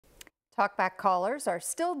Talkback callers are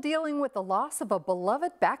still dealing with the loss of a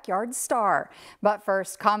beloved backyard star. But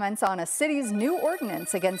first, comments on a city's new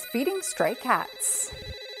ordinance against feeding stray cats.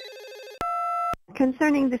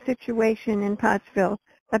 Concerning the situation in Pottsville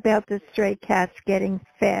about the stray cats getting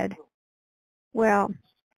fed, well,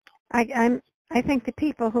 I think the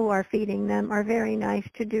people who are feeding them are very nice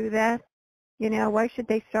to do that. You know, why should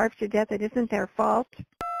they starve to death? It isn't their fault.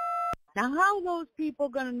 Now, how are those people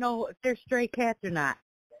going to know if they're stray cats or not?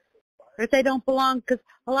 Or if they don't belong? Because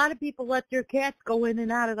a lot of people let their cats go in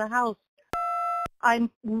and out of the house.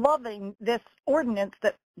 I'm loving this ordinance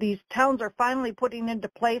that these towns are finally putting into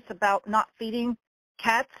place about not feeding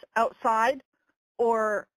cats outside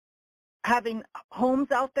or having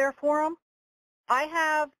homes out there for them. I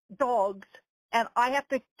have dogs, and I have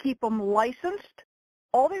to keep them licensed,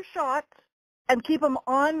 all their shots, and keep them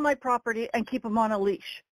on my property and keep them on a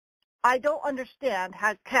leash. I don't understand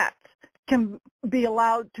how cats can be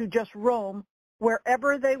allowed to just roam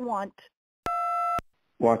wherever they want.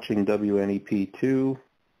 Watching WNEP2.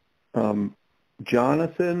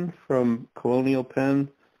 Jonathan from Colonial Penn,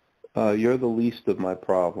 you're the least of my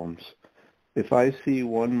problems. If I see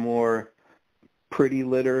one more Pretty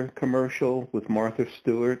Litter commercial with Martha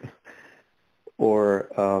Stewart or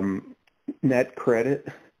Net Credit,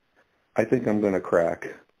 I think I'm going to crack.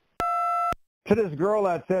 To this girl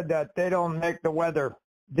that said that they don't make the weather,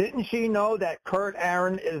 didn't she know that Kurt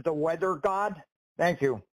Aaron is the weather god? Thank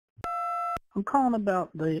you. I'm calling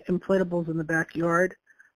about the inflatables in the backyard.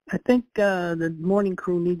 I think the morning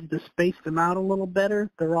crew needs to space them out a little better.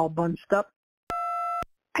 They're all bunched up.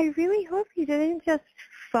 I really hope you didn't just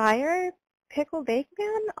fire pickled-egg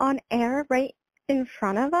man on air right in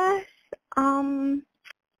front of us.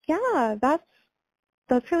 Yeah,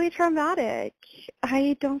 that's really traumatic.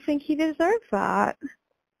 I don't think he deserves that.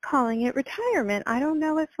 Calling it retirement, I don't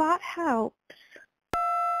know if that helps.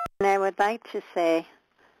 And I would like to say,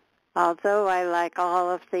 although I like all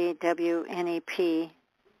of the WNEP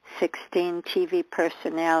 16 TV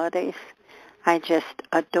personalities, I just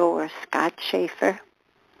adore Scott Schaefer.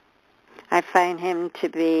 I find him to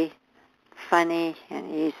be funny, and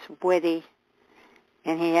he's witty,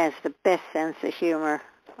 and he has the best sense of humor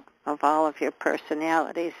of all of your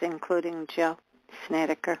personalities, including Joe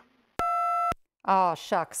Snedeker. Oh,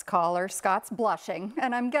 shucks, caller. Scott's blushing,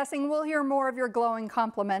 and I'm guessing we'll hear more of your glowing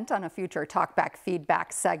compliment on a future Talkback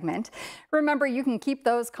feedback segment. Remember, you can keep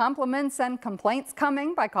those compliments and complaints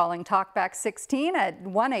coming by calling Talkback 16 at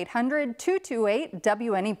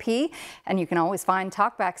 1-800-228-WNEP, and you can always find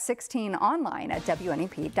Talkback 16 online at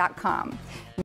WNEP.com.